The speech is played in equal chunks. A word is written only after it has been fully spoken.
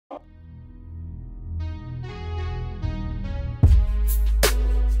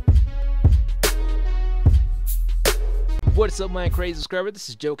What's up, my crazy subscriber? This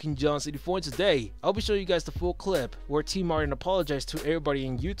is Joking John 84, and today I'll be showing you guys the full clip where Tmartn apologized to everybody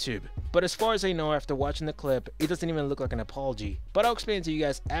in YouTube. But as far as I know, after watching the clip, it doesn't even look like an apology. But I'll explain it to you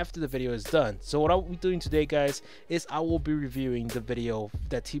guys after the video is done. So what I'll be doing today, guys, is I will be reviewing the video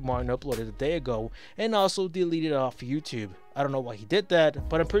that Tmartn uploaded a day ago and also deleted it off YouTube. I don't know why he did that,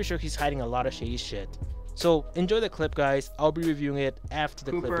 but I'm pretty sure he's hiding a lot of shady shit. So enjoy the clip, guys. I'll be reviewing it after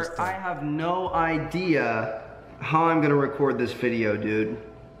the clip is done. I have no idea how I'm gonna record this video, dude.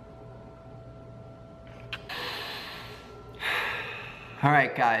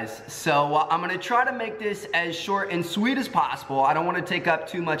 Alright guys, so I'm gonna try to make this as short and sweet as possible. I don't want to take up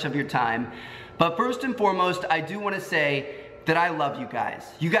too much of your time. But first and foremost, I do want to say that I love you guys.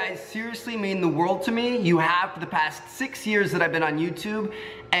 You guys seriously mean the world to me. You have for the past 6 years that I've been on YouTube,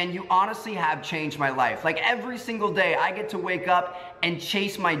 and you honestly have changed my life. Like every single day, I get to wake up and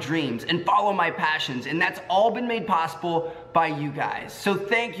chase my dreams and follow my passions, and that's all been made possible by you guys. So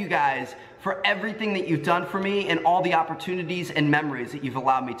thank you guys for everything that you've done for me and all the opportunities and memories that you've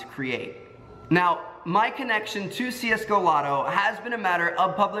allowed me to create. Now, my connection to CSGO Lotto has been a matter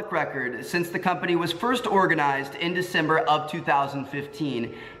of public record since the company was first organized in December of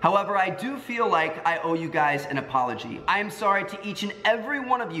 2015. However, I do feel like I owe you guys an apology. I am sorry to each and every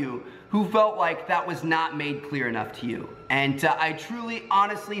one of you who felt like that was not made clear enough to you. And I truly,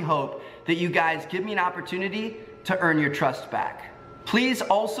 honestly hope that you guys give me an opportunity to earn your trust back. Please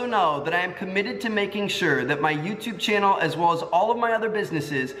also know that I am committed to making sure that my YouTube channel as well as all of my other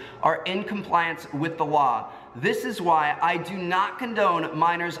businesses are in compliance with the law. This is why I do not condone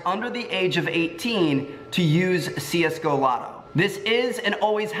minors under the age of 18 to use CSGO Lotto. This is and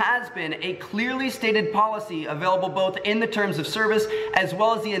always has been a clearly stated policy available both in the terms of service as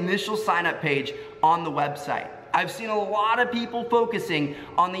well as the initial sign-up page on the website. I've seen a lot of people focusing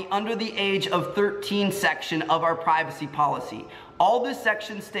on the under the age of 13 section of our privacy policy. All this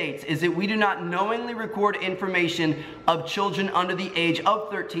section states is that we do not knowingly record information of children under the age of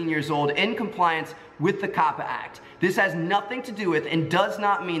 13 years old in compliance with the COPPA Act. This has nothing to do with and does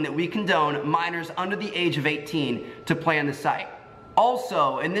not mean that we condone minors under the age of 18 to play on the site.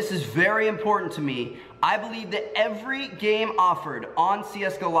 Also, and this is very important to me, I believe that every game offered on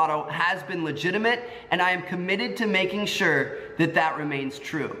CSGO Lotto has been legitimate, and I am committed to making sure that that remains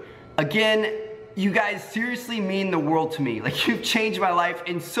true. Again, you guys seriously mean the world to me. Like, you've changed my life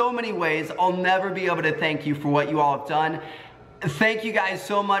in so many ways. I'll never be able to thank you for what you all have done. Thank you guys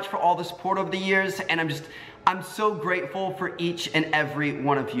so much for all the support over the years, and I'm so grateful for each and every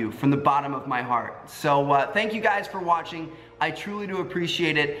one of you from the bottom of my heart. So thank you guys for watching. I truly do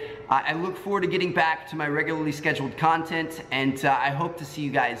appreciate it. I look forward to getting back to my regularly scheduled content, and I hope to see you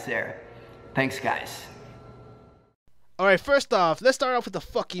guys there. Thanks, guys. Alright, first off, let's start off with the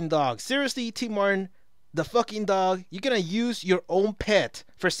fucking dog. Seriously, Tmartn, the fucking dog, you're gonna use your own pet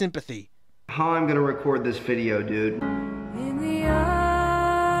for sympathy. How I'm gonna record this video, dude. In the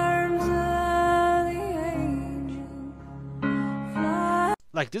arms of the angel.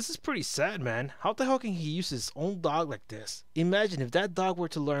 Like, this is pretty sad, man. How the hell can he use his own dog like this? Imagine if that dog were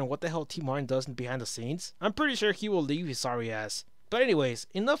to learn what the hell Tmartn does behind the scenes. I'm pretty sure he will leave his sorry ass. But anyways,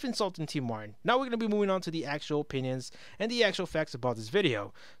 enough insulting Tmartn. Now we're going to be moving on to the actual opinions and the actual facts about this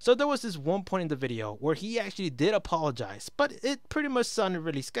video. So there was this one point in the video where he actually did apologize, but it pretty much sounded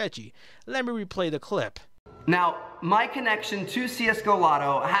really sketchy. Let me replay the clip. Now, my connection to CSGO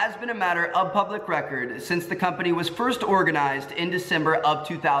Lotto has been a matter of public record since the company was first organized in December of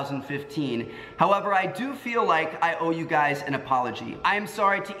 2015. However, I do feel like I owe you guys an apology. I am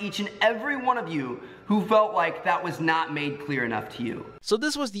sorry to each and every one of you who felt like that was not made clear enough to you. So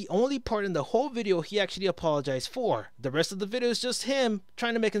this was the only part in the whole video he actually apologized for. The rest of the video is just him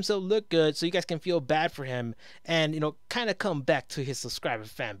trying to make himself look good so you guys can feel bad for him and, you know, kind of come back to his subscriber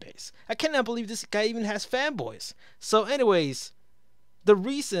fan base. I cannot believe this guy even has fanboys. So anyways, the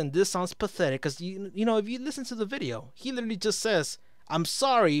reason this sounds pathetic, because you know, if you listen to the video, he literally just says, "I'm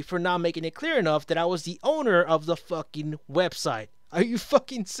sorry for not making it clear enough that I was the owner of the fucking website." Are you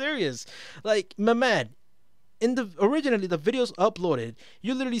fucking serious? Like, my man, originally the videos uploaded,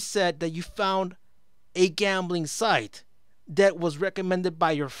 you literally said that you found a gambling site that was recommended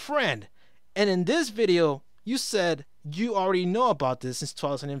by your friend. And in this video, you said you already know about this since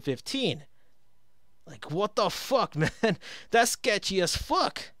 2015. Like, what the fuck, man? That's sketchy as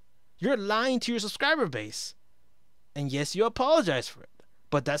fuck. You're lying to your subscriber base. And yes, you apologize for it.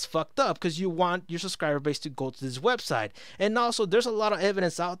 But that's fucked up because you want your subscriber base to go to this website. And also, there's a lot of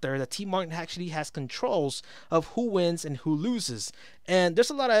evidence out there that Tmartn actually has controls of who wins and who loses. And there's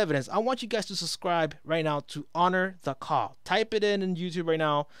a lot of evidence. I want you guys to subscribe right now to Honor the Call. Type it in YouTube right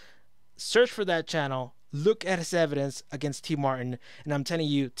now. Search for that channel. Look at his evidence against Tmartn, and I'm telling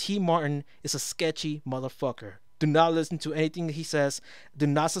you, Tmartn is a sketchy motherfucker. Do not listen to anything that he says. Do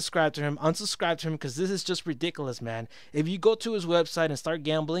not subscribe to him. Unsubscribe to him, because this is just ridiculous, man. If you go to his website and start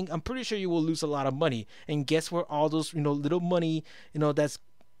gambling, I'm pretty sure you will lose a lot of money. And guess where all those, little money,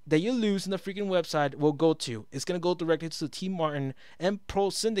 that you lose in the freaking website will go to? It's gonna go directly to Tmartn and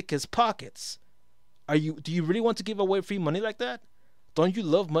Pro Syndicate's pockets. Do you really want to give away free money like that? Don't you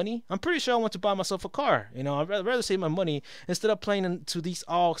love money? I'm pretty sure I want to buy myself a car. I'd rather save my money instead of playing into these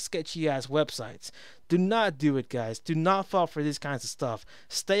all sketchy ass websites. Do not do it, guys. Do not fall for these kinds of stuff.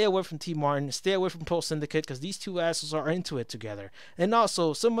 Stay away from Tmartn. Stay away from Pro Syndicate, because these two assholes are into it together. And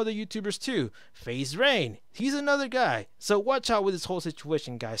also some other YouTubers too. FaZe Rain. He's another guy. So watch out with this whole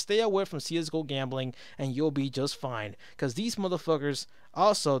situation, guys. Stay away from CSGO gambling and you'll be just fine. Because these motherfuckers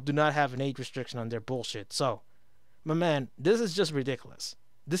also do not have an age restriction on their bullshit. So, my man, this is just ridiculous.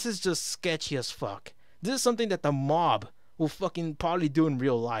 This is just sketchy as fuck. This is something that the mob will fucking probably do in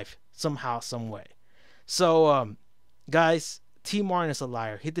real life somehow, some way. So, guys, Tmartn is a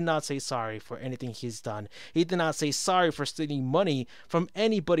liar. He did not say sorry for anything he's done. He did not say sorry for stealing money from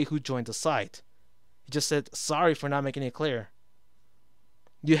anybody who joined the site. He just said sorry for not making it clear.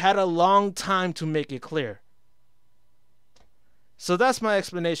 You had a long time to make it clear. So that's my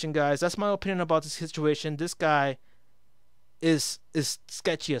explanation, guys. That's my opinion about this situation. This guy is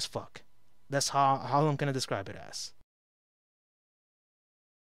sketchy as fuck. That's how I'm gonna describe it as.